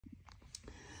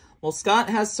Well, Scott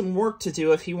has some work to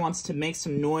do if he wants to make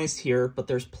some noise here, but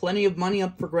there's plenty of money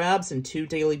up for grabs and 2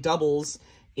 daily doubles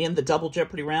in the Double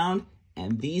Jeopardy round,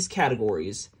 and these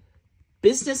categories: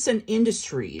 business and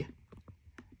industry.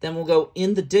 Then we'll go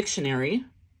in the dictionary,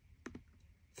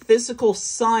 physical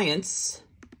science,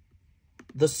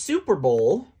 the Super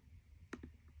Bowl,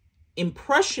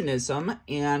 impressionism,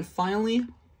 and finally,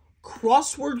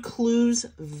 crossword clues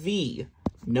V.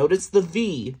 Notice the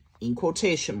V in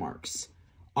quotation marks.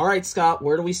 All right, Scott,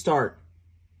 where do we start?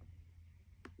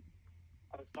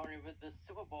 I'm starting with the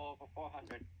Super Bowl for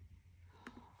 400.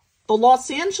 The Los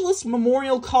Angeles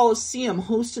Memorial Coliseum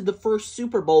hosted the first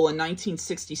Super Bowl in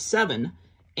 1967,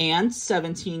 and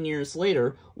 17 years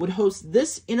later would host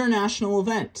this international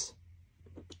event.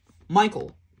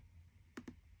 Michael.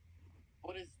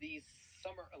 What is the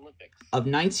Summer Olympics? Of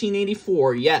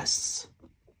 1984, yes.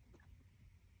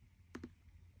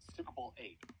 Super Bowl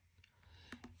 8.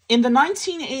 In the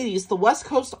 1980s, the West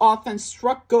Coast offense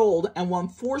struck gold and won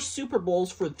 4 Super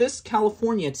Bowls for this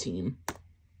California team.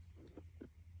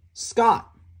 Scott.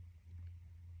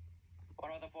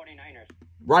 What are the 49ers?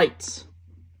 Right.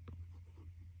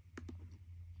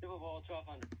 Super Bowl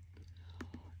 1200.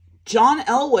 John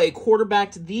Elway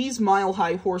quarterbacked these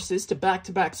mile-high horses to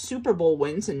back-to-back Super Bowl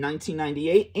wins in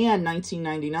 1998 and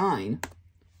 1999.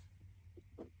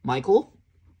 Michael?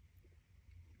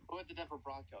 Who are the Denver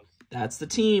Broncos? That's the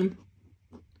team.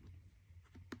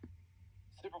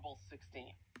 Super Bowl 16.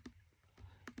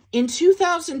 In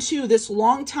 2002, this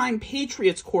longtime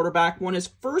Patriots quarterback won his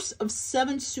first of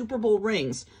 7 Super Bowl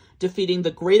rings, defeating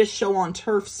the greatest show on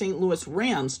turf St. Louis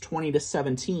Rams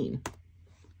 20-17.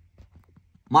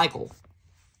 Michael.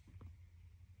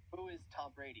 Who is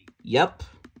Tom Brady? Yep.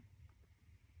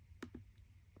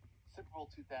 Super Bowl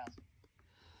 2000.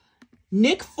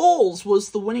 Nick Foles was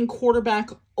the winning quarterback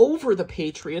over the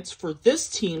Patriots for this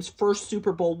team's first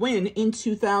Super Bowl win in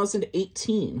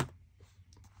 2018.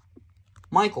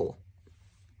 Michael.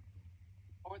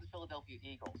 Or the Philadelphia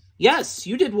Eagles. Yes,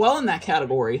 you did well in that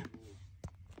category.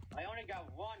 I only got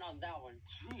 1 on that one.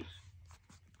 Jeez.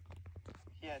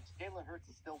 Yeah, Jalen Hurts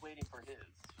is still waiting for his,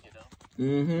 you know?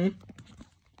 Mm-hmm.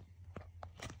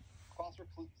 Crossword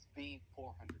clues B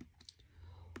 400.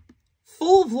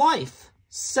 Full of life.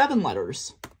 7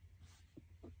 letters.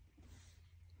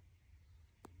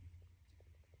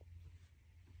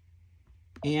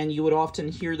 And you would often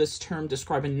hear this term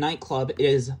describe a nightclub. It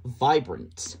is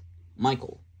vibrant.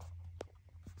 Michael.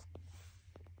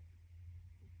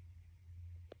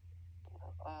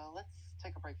 Let's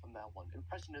take a break from that one.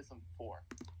 Impressionism 4.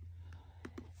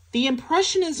 The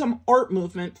Impressionism art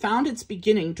movement found its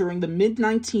beginning during the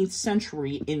mid-19th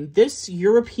century in this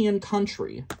European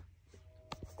country.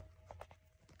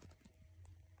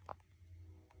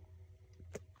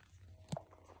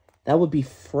 That would be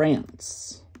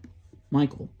France.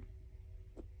 Michael.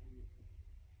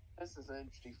 This is an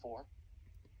HD4. All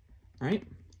right.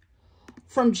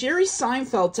 From Jerry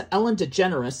Seinfeld to Ellen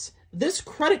DeGeneres, this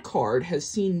credit card has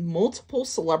seen multiple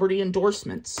celebrity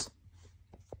endorsements.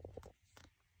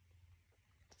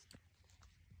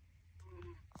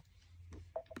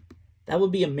 That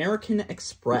would be American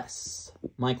Express.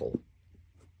 Michael.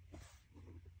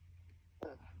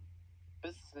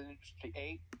 This is an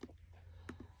HD8.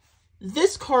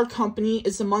 This car company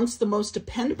is amongst the most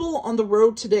dependable on the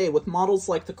road today with models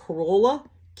like the Corolla,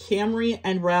 Camry,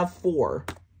 and RAV4.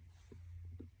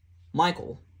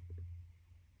 Michael.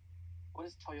 What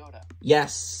is Toyota?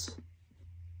 Yes.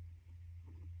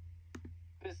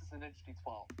 This is an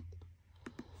HD12.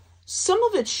 Some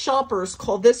of its shoppers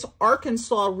call this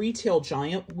Arkansas retail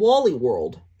giant Wally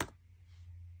World.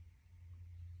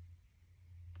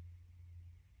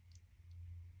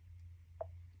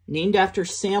 Named after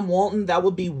Sam Walton, that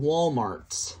would be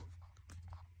Walmart.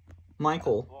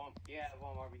 Michael. Yeah,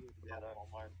 Walmart. Yeah,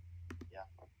 Walmart. Yeah.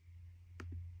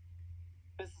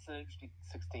 This is an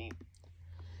HD16.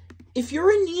 If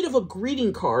you're in need of a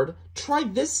greeting card, try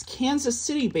this Kansas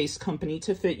City-based company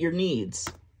to fit your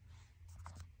needs.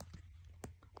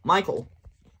 Michael.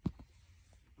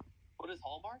 What is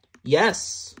Hallmark?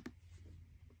 Yes.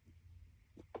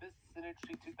 This is an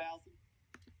HD2000.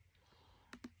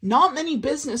 Not many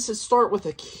businesses start with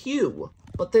a Q,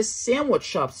 but this sandwich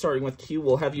shop starting with Q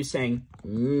will have you saying,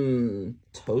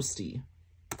 toasty.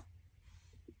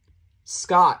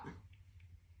 Scott.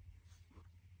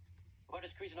 What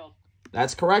is Cuisinart?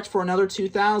 That's correct for another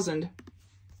 2,000.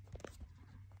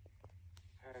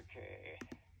 Okay.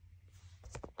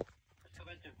 Let's go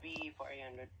back to V for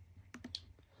 800.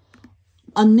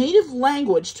 A native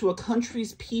language to a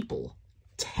country's people.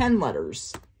 10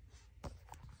 letters.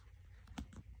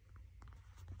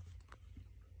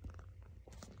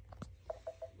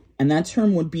 And that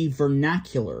term would be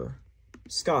vernacular.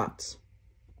 Scott.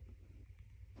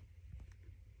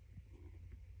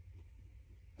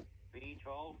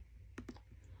 B12.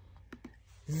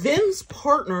 Vim's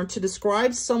partner to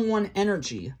describe someone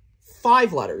energy.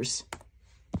 5 letters.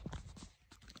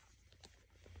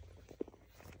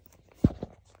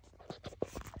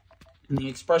 And the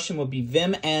expression would be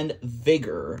vim and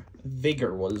vigor.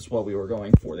 Vigor was what we were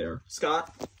going for there.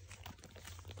 Scott?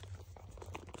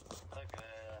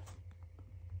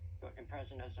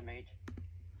 Impressionism 8.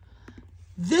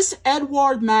 This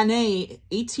Edouard Manet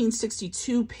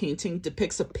 1862 painting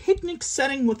depicts a picnic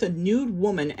setting with a nude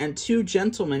woman and 2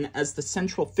 gentlemen as the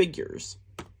central figures.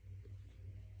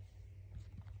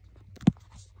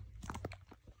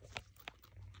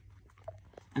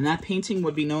 And that painting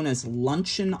would be known as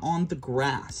Luncheon on the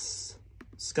Grass.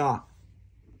 Scott.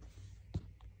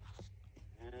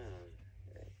 In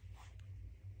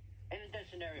the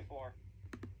dictionary for.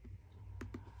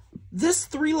 This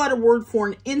 3-letter word for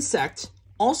an insect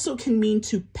also can mean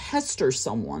to pester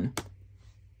someone.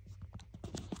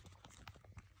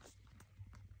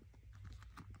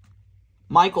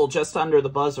 Michael, just under the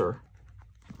buzzer.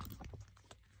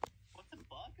 What's a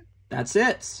bug? That's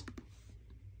it.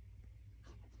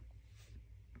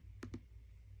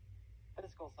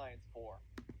 Physical science 4.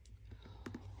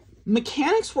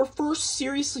 Mechanics were first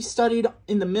seriously studied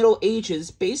in the Middle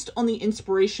Ages based on the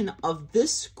inspiration of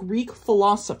this Greek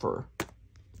philosopher.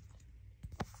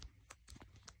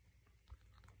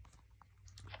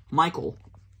 Michael.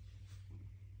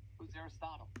 Who's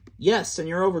Aristotle? Yes, and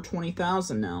you're over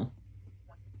 20,000 now.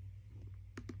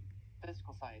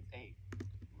 Physical science 8.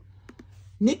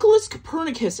 Nicholas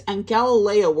Copernicus and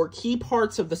Galileo were key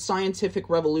parts of the scientific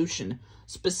revolution,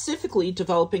 specifically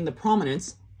developing the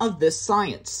prominence of this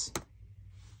science.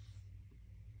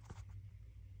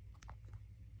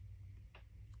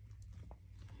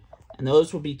 And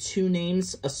those would be 2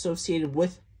 names associated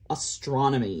with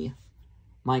astronomy.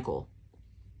 Michael.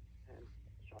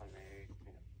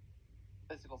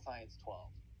 Physical science 12.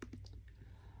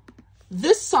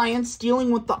 This science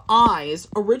dealing with the eyes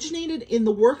originated in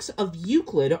the works of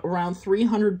Euclid around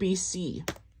 300 BC.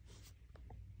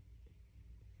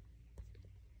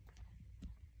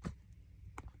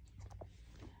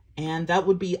 And that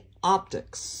would be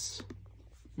optics.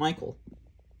 Michael.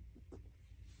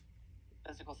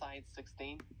 Physical science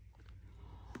 16.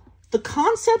 The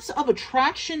concepts of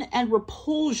attraction and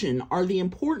repulsion are the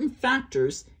important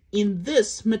factors in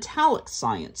this metallic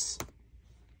science.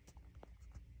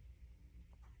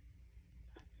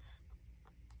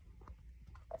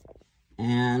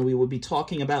 And we would be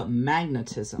talking about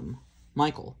magnetism.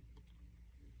 Michael.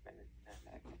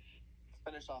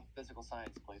 Finish off physical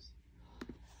science, please.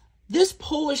 This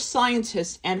Polish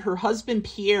scientist and her husband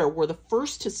Pierre were the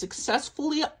first to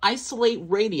successfully isolate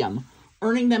radium,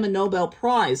 earning them a Nobel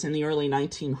Prize in the early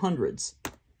 1900s.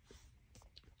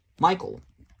 Michael.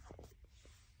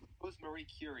 Who's Marie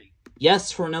Curie?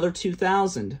 Yes, for another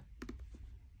 2,000.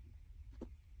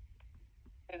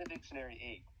 In the dictionary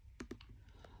 8.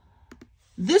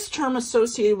 This term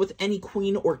associated with any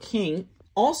queen or king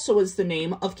also is the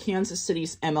name of Kansas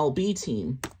City's MLB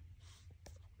team.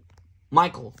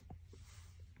 Michael.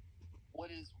 What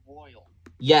is royal?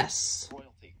 Yes.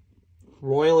 Royalty.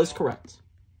 Royal is correct.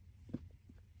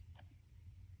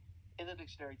 In the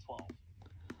dictionary 12.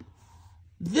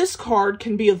 This card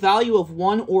can be a value of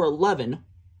 1 or 11,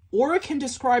 or it can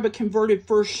describe a converted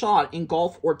first shot in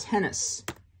golf or tennis.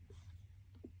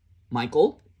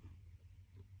 Michael?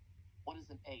 What is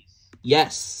an ace?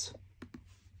 Yes.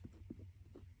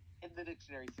 In the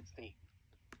dictionary 16.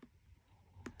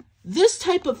 This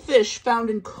type of fish found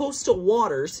in coastal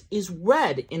waters is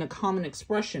read in a common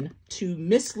expression to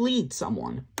mislead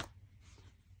someone.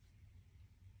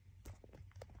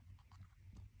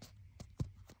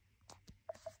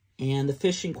 And the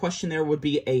fish in question there would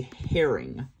be a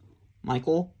herring.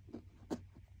 Michael? In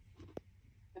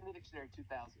the dictionary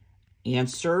 2000.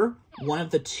 Answer, one of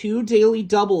the 2 daily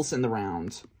doubles in the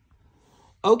round.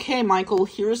 Okay, Michael,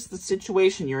 here's the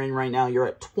situation you're in right now. You're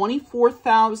at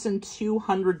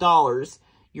 $24,200.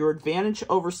 Your advantage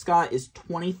over Scott is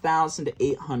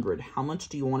 $20,800. How much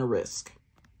do you want to risk?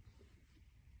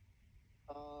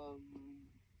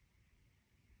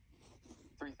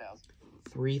 3,000.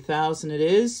 3,000 it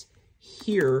is.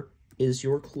 Here is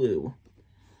your clue.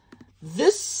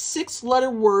 This 6-letter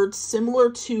word,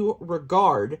 similar to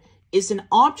regard, is an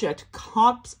object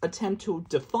cops attempt to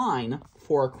define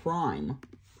for a crime.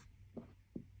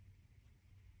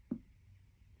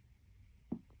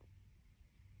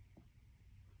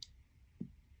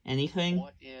 Anything?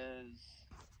 What is...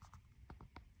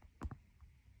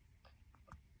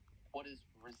 What is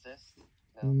resist?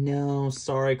 No,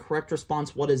 sorry. Correct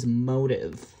response, what is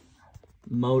motive?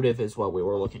 Motive is what we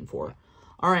were looking for.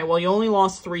 All right, well, you only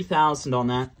lost 3,000 on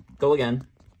that. Go again.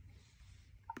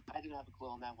 I didn't have a clue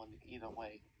on that one either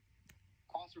way.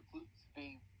 Cross or clues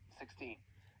being 16.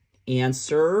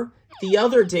 Answer the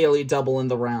other daily double in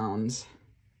the round.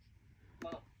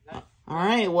 All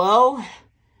right, well,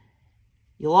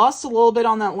 you lost a little bit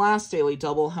on that last daily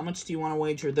double. How much do you want to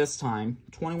wager this time?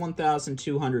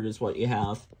 21,200 is what you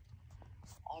have.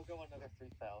 I'll go another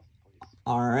 3,000, please.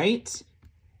 All right,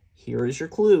 here is your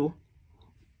clue.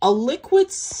 A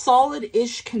liquid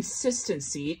solid-ish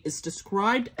consistency is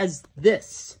described as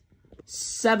this.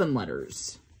 7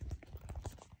 letters.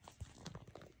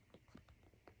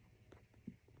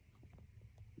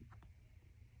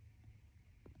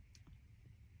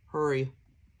 Hurry.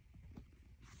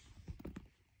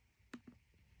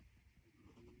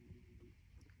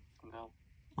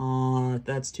 No.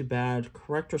 That's too bad.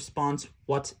 Correct response,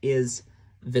 what is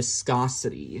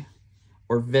viscosity?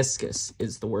 Or viscous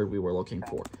is the word we were looking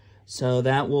for. So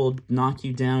that will knock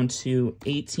you down to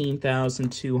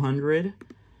 18,200.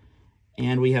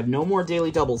 And we have no more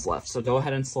daily doubles left, so go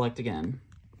ahead and select again.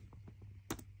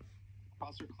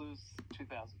 Cross or clues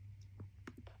 2,000.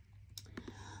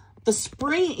 The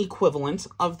spring equivalent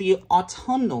of the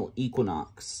autumnal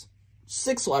equinox.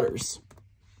 6 letters.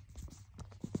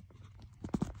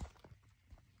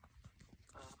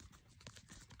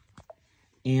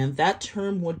 And that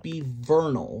term would be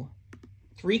vernal.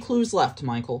 3 clues left,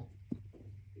 Michael.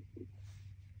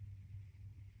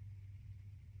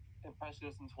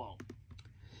 Impressionism 12.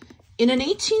 In an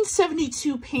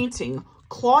 1872 painting,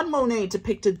 Claude Monet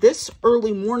depicted this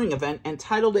early morning event and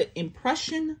titled it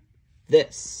Impression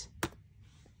This.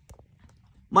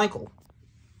 Michael.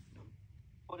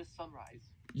 What is sunrise?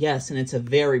 Yes, and it's a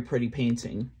very pretty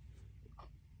painting.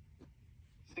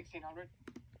 1600.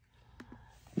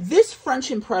 This French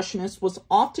impressionist was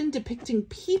often depicting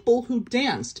people who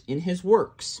danced in his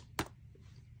works.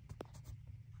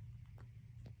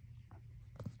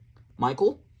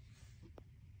 Michael?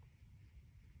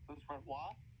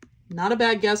 Not a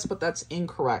bad guess, but that's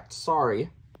incorrect. Sorry.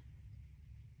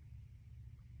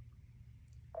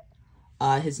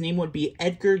 His name would be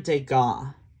Edgar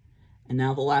Degas. And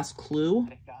now the last clue.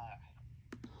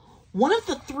 One of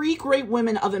the 3 great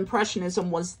women of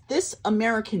Impressionism was this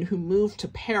American who moved to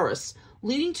Paris,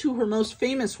 leading to her most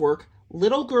famous work,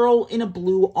 Little Girl in a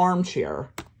Blue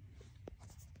Armchair.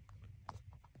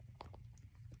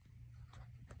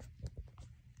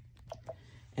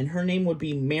 And her name would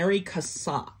be Mary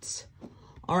Cassatt.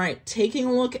 All right, taking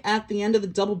a look at the end of the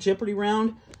Double Jeopardy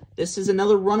round, this is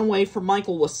another runaway for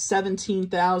Michael with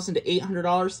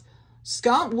 $17,800.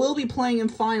 Scott will be playing in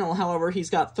final, however, he's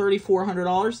got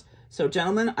 $3,400. So,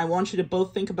 gentlemen, I want you to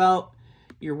both think about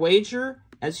your wager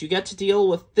as you get to deal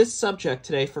with this subject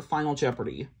today for Final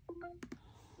Jeopardy.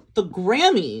 The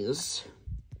Grammys.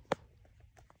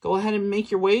 Go ahead and make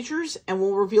your wagers, and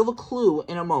we'll reveal the clue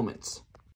in a moment.